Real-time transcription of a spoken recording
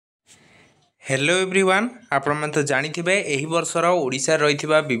Hello everyone आपण मन तो जानिथिबे एही वर्षर ओडिसा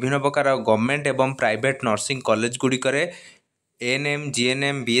रहिथिबा विभिन्न प्रकार गवर्नमेंट एवं private nursing college गुड़िकरे ANM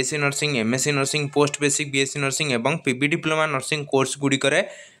GNM BSc nursing MSc nursing post basic BSc nursing एवं PB diploma nursing course गुड़िकरे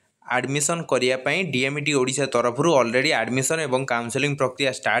admission करिया पई डीएमईटी ओडिशा तरफरु ऑलरेडी एडमिशन एवं काउंसलिंग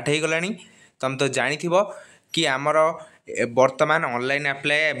प्रक्रिया स्टार्ट हो गलानी। तुम तो जानिथिबो कि आमर वर्तमान ऑनलाइन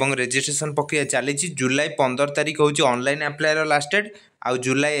अप्लाई एवं रजिस्ट्रेशन प्रक्रिया चली जुलाई 15 तारिख हूँ ऑनलाइन अप्लाई लास्ट डेट आउ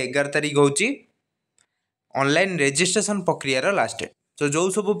जुलाई 11 तारिख हूँ ऑनलाइन रजिस्ट्रेशन प्रक्रिया लास्ट डेट। तो जो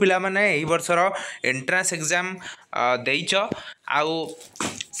सब पिला माने एही वर्षर एंट्रांस एग्जाम देइछ आउ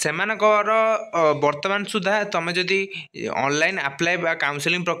सेमानकर वर्तमान सुधा तुम जदि ऑनलाइन अप्लाई बा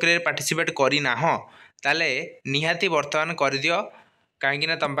काउंसलिंग प्रक्रिया पार्टिसिपेट करना ताले निहाती वर्तमान कर दियो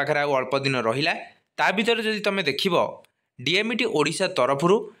कहीं तुम पाखे आ अल्प दिन रहिला। ता भीतर जदि तुम देखिबो डीएमईटी ओडिशा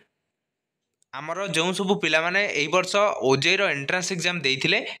तरफरु आमर जो सब पिला माने एही वर्ष ओजे रो एंट्रांस एग्जाम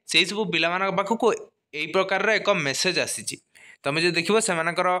देइथिले सेही सब पिला मानक पाखकु एही प्रकार रो एक मेसेज आसीची। तुम जो देखिबो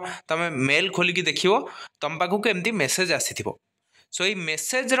सेमानकर तुम मेल खोलिकी देखिबो तुम पाखकु एमती मेसेज आसीथिबो। सो ये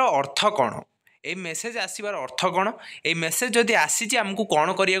मेसेज रो अर्थ कौन, ये मेसेज आसबार अर्थ कौन, ये मेसेज जदि आसी आमको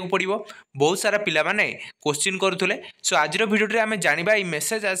कौन करिया पड़ो बहुत सारा पिला माने क्वेश्चन करुले। सो आज भिडियो आम जाना ये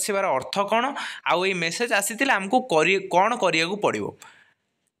मेसेज आसबार अर्थ कौन आउ ये मेसेज आसी आमको कौन करिया पड़ो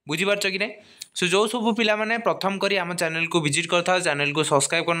बुझीपार कि नहीं। सो जो सब पिला माने प्रथम करी आम चैनल को विजिट करता चैनल को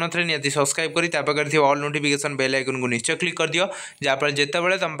सब्सक्राइब करन निहाती सब्सक्राइब करी पाखे ऑल नोटिफिकेशन बेल आइकन को निश्चय क्लिक कर दियो जहाँफल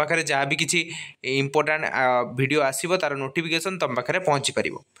जितेबाला तुम पाखे जहाँ भी किसी इंपोर्टाट वीडियो आसो तार नोटिफिकेशन तुम पाखे पहुँची पार।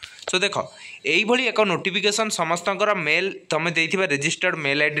 सो देख यही एक नोटिफिकेशन समस्त मेल तुम देथिबा रजिस्टर्ड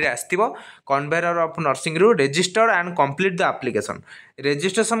मेल आईडी आसो कन्वेयर ऑफ नर्सिंग रु registered and complete the application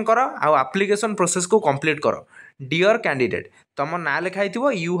registration कर आउ एप्लिकेशन प्रोसेस को कंप्लीट कर। डियर कैंडिडेट तुम ना लिखाई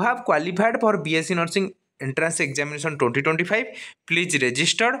you have qualified for BSc nursing entrance examination 2025 please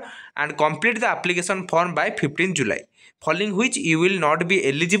registered and complete the application form by 15 July following which you will not be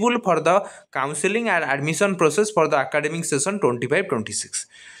eligible for the counselling and admission process for the academic session 25-26।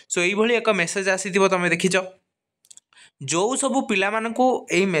 सो यही एक message आसी तुम देखीच जो सब पिला मानकु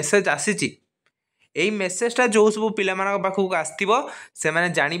एही message आसी यही मेसेजटा जो सब पिला पाखक आसो से मैंने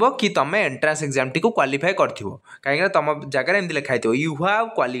जानव कि तुम एंट्रांस एग्जाम टी क्वालिफाई कर कहीं तुम जगह एमती लिखाई यू हैव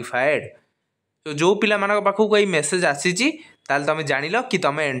क्वालिफाइड। तो जो पिला पाखक यही मेसेज आसी तुम जान कि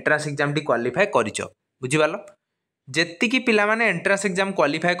तुम एंट्रांस एग्जाम टी क्वालिफाई कर बुझीपाल। जेतिकी पिला माने एंट्रांस एग्जाम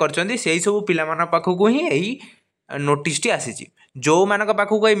क्वालिफाई करछंती सेही सब पिला पाखक ही यही नोटिस टी आसी। जो मान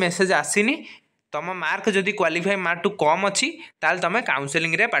पाखक यही मेसेज आसीनी तुम मार्क जदि क्वालिफाई मार्क टू कम अच्छी ताल तुम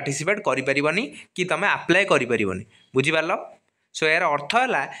काउंसलिंग रे पार्टिसिपेट करिपरिबनी कि तुम अप्लाई करिपरिबनी बुझीपाल। सो यार अर्थ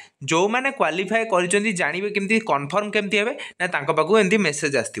है जो मैंने क्वालिफाई कर जानवे केमती कन्फर्म केमती हे ना तांको पाखु एमती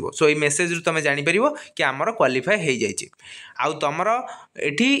मेसेज आसो। सो ये मेसेज तुम जापर कि आमर क्वालिफाई हो जाए आउ तुमर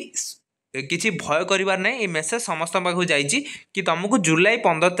एठी किसी भय करिवार नहीं। ये मेसेज समस्त पाखु जाइए कि तुमको जुलाई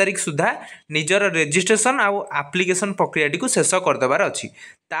 15 तारिख सुधा निजर रजिस्ट्रेशन आउ एप्लिकेशन प्रक्रिया को शेष करदेवार अच्छी।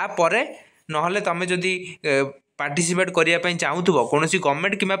 तापरे नहले तुम जदि पार्टिसिपेट करने चाहूब कौन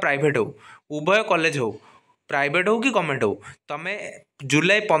गवर्नमेंट कि प्राइवेट हो उभय कॉलेज हो प्राइवेट हो कि गवर्नमेंट हो तुम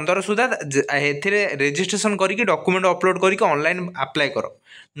जुलाई 15 सुधा ए रजिस्ट्रेशन करके डॉक्यूमेंट अपलोड करके ऑनलाइन अप्लाई कर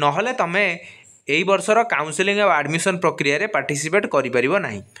नहले तुम यही वर्षर काउंसलिंग और एडमिशन प्रक्रिया रे पार्टिसिपेट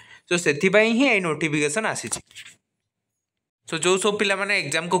करें। तो से ही ये नोटिफिकेशन आसी। सो जो सब पिला माने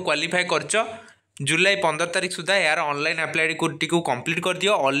एग्जाम को क्वालिफाई कर जुलाई 15 तारिख सुधा यार ऑनलाइन अप्लाई टी कंप्लीट कर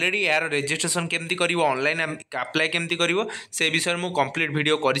दियो। ऑलरेडी यार रजिस्ट्रेशन केमती करिवो ऑनलाइन अप्लाई केमती करिवो से विषय में कंप्लीट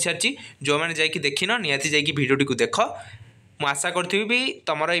वीडियो कर सारी। जो मैंने जाकि देखिन निहाती जाकि वीडियो टी देख मु आशा करी भी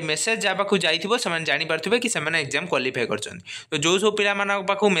तुम ये मेसेज जहाँ पाखु जाइथिबो से जानीपारे कि से एग्जाम क्वालिफाई कर। तो जो सब पिला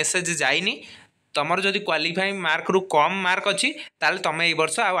पाखु मेसेज जाइनी तुम जदि क्वालिफाई मार्क रु कम मार्क अच्छी ताले तुम ये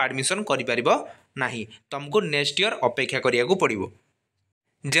वर्ष आउ एडमिशन करिपारिबो नाही तुमको नेक्स्ट ईयर अपेक्षा करिया पड़िबो।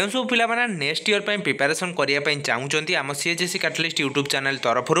 जो सब पिला माने नेक्स्ट ईयर प्रिपेरेसन करने चाहूँगी आम सीएचएससी कैटलिस्ट यूट्यूब चैनल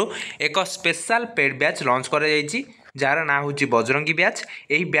तरफ एक स्पेशल पेड बैच लॉन्च कर जार ना हूँ बजरंगी बैच।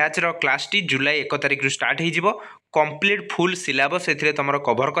 यही बैच रो क्लास टी जुलाई 1 तारिख स्टार्ट हो कंप्लीट फुल सिलेबस ए तुम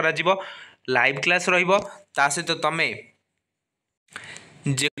कभर कर लाइव क्लास रा सहित तुम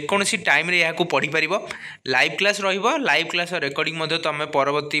जेकोसी टाइम रे यहाँ पढ़ी पार live class live class recording तुम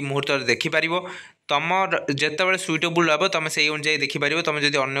परवर्ती मुहूर्त देखिपार तुम जिते सुइटेबल हे तुम से अनुसार देखिपार। तुम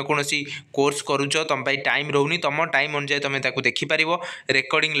जब अन्य कौन कोर्स करुच तुम टाइम रोनी तुम टाइम अनुसार तुम देखिपार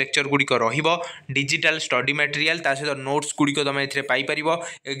recording lecture गुड़िक digital study material सहित नोट्स गुड़िक तुम ए पाइपर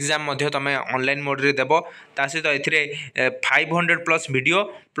एग्जाम तुम ऑनलाइन मोड रे देव सहित ए 500+ video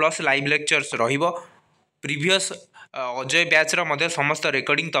plus live lectures previous Ajay batch रो समस्त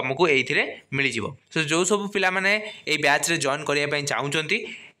रेकर्डिंग तुमको ये मिल जाव। सो जो सब पिला माने ए बैच रे जॉइन करने चाहूँगी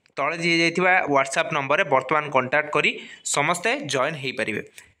तले दिए व्हाट्सएप नंबर बर्तमान कंटाक्ट करी समस्ते जॉइन हो पारे।